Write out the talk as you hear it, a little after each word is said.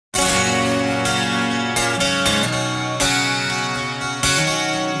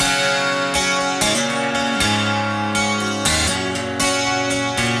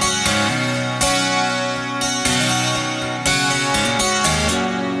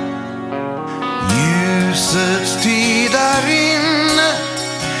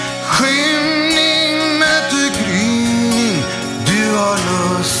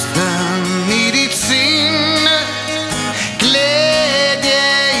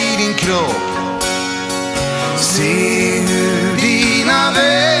kropp. Se hur dina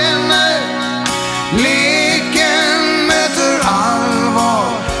vänner leken möter allvar,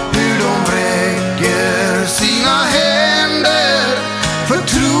 hur de bräcker sina händer för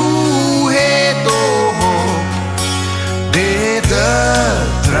trohet och hopp. Det är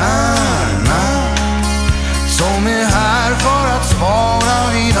döttrarna som är här för att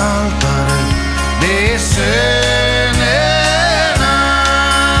svara vid altaret. Det är sönerna,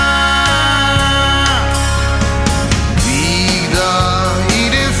 vigda i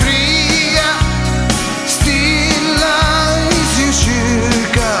det fria, stilla i sin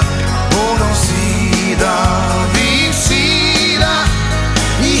kyrka, och de sida vid sida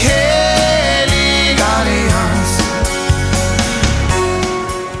i helig allians.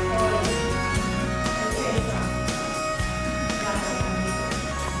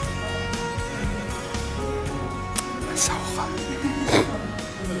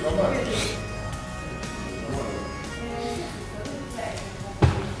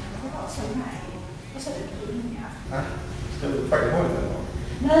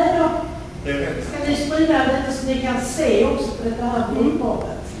 Nej då. Ska ni sprida lite så ni kan se också på det här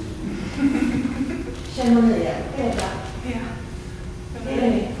bildbordet? Känner ni er? Är det? Ja. Är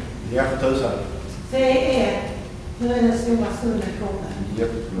det? Ja, för tusan. Det är, nu är den stora stunden kommen. Japp.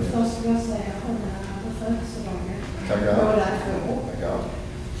 Först vill jag säga på födelsedagen. Tackar. Båda två. Tackar.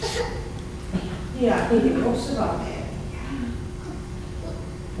 Ja, det vill också vara med.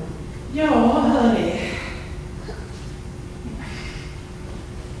 Ja, hörni.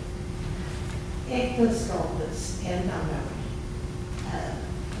 Äktenskapets ändamål är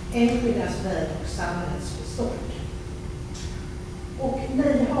enskildas väl och samhällets bestånd. Och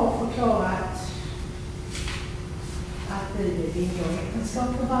ni har förklarat att ni vill ingå äktenskap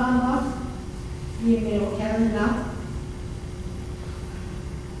med varandra, Juni och Carina.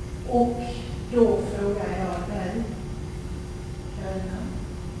 Och då frågar jag dig, Carina,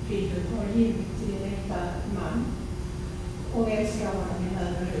 vill du ha gift till din äkta man och älskar honom i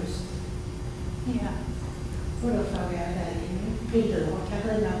lön och lust? Ja. Och då frågar jag dig, vill du ha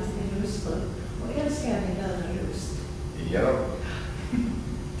Carina till din hustru och älskar henne i lön och lust? Ja.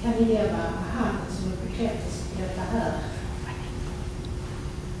 Kan vi ge varandra handen som en bekräftelse på detta här?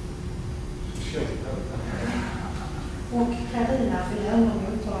 Och Carina får gärna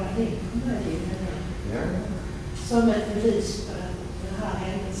mottala det på mig som ett bevis på den här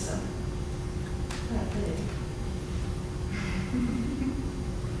händelsen.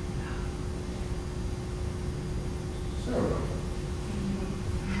 Så då.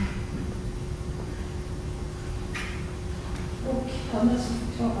 Och härmed så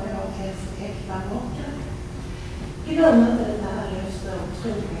förklarar jag er för äkta makar. Glöm inte det här löftet om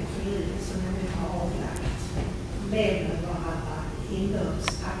trohet för livet som ni nu har avlagt. Lev med varandra i inbördes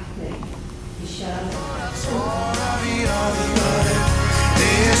aktning, i kärlek.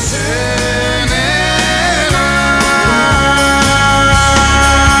 Det är sönerna.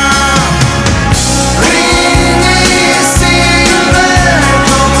 Ring i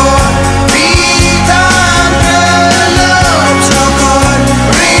silverklockor, vita bröllopsklockor.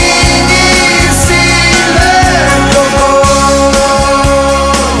 Ring i silverklockor.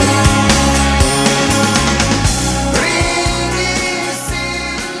 Ring i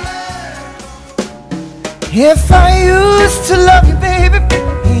silverklockor. If I used to love you, baby,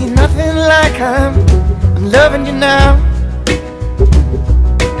 ain't nothing like I'm loving you now.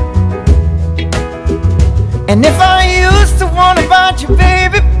 And if I used to want about you,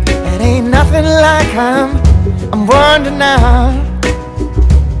 baby, it ain't nothing like I'm wondering now.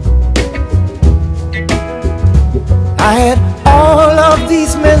 I had all of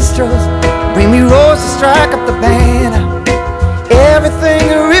these minstrels bring me roses, strike up the band.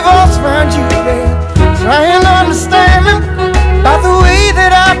 Everything revolves around you, babe. Trying to understand me by the way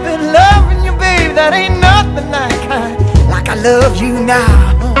that I've been loving you, babe. That ain't nothing like I love you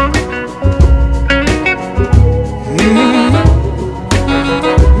now.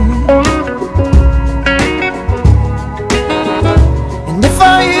 And if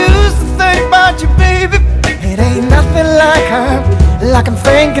I used to think about you, baby, it ain't nothing like I'm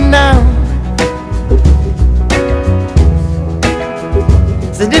thinking now.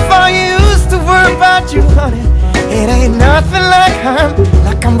 Said if I used to worry about you, honey, it ain't nothing like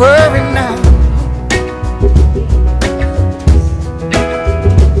I'm worried now.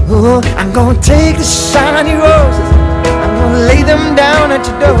 Oh, I'm gonna take the shiny roses, I'm gonna lay them down at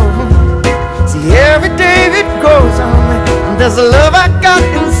your door. See, every day it grows on me, and there's a love I got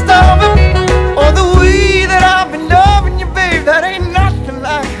in store. Oh, the way that I've been loving you, babe, that ain't nothing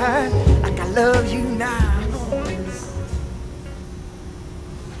like I love you now.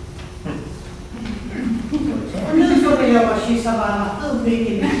 Och nu får vi lov att kyssa varandra hur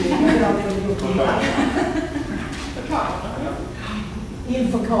mycket jag vill gå till varandra.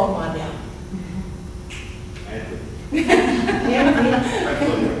 Inför kameran, ja.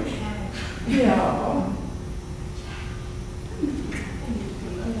 Ja.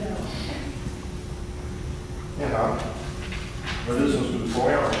 Ja. Det var du som skulle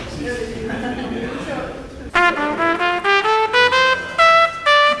fråga mig sist.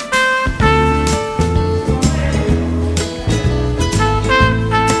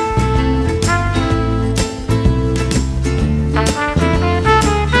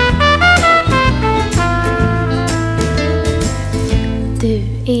 Du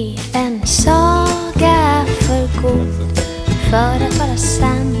är en saga för god för att vara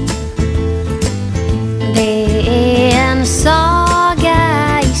sann. Det är en saga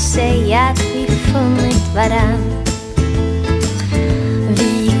i sig att vi funnit varann.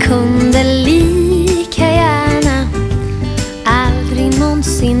 Vi kunde lika gärna aldrig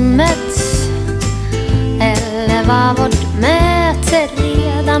någonsin mötts. Eller var vårt möte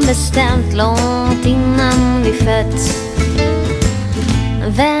redan bestämt långt innan vi fötts.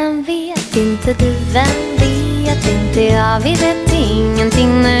 Vem vet inte du, vem vet inte jag. Vi vet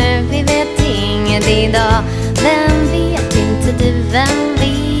ingenting nu, vi vet inget idag. Vem vet inte du, vem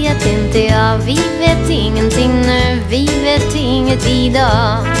vet inte jag. Vi vet ingenting nu, vi vet inget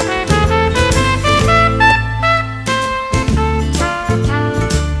idag.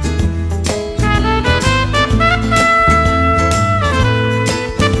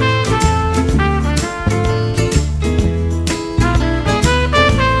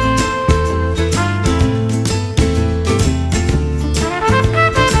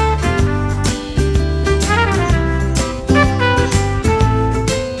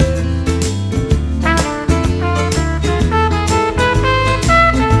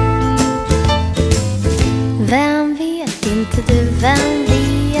 Vem vet inte du, vem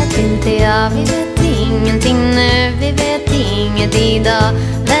vet inte jag. Vi vet ingenting nu, vi vet inget idag.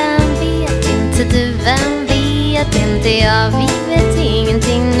 Vem vet inte du, vem vet inte jag. Vi vet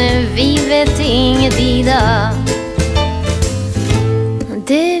ingenting nu, vi vet inget idag.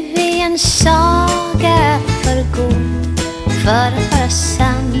 Du är en saga för god för att vara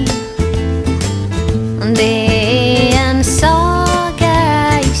sann. Det är en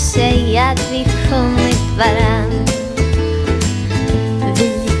saga i sig att vi funnit varann.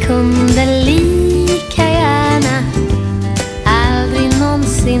 Vi kunde lika gärna aldrig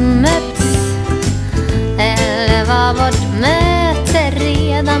någonsin mötts. Eller var vårt möte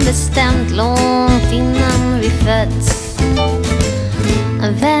redan bestämt långt innan vi fötts.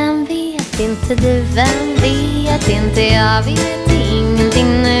 Vem vet inte du, vem vet inte jag. Vi vet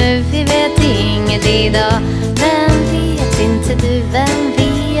ingenting nu, vi vet inget idag. Vem vet inte du, vem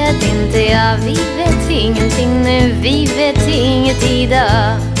vet inte jag. Vi vet ingenting nu, vi vet inget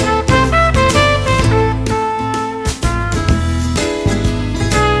idag.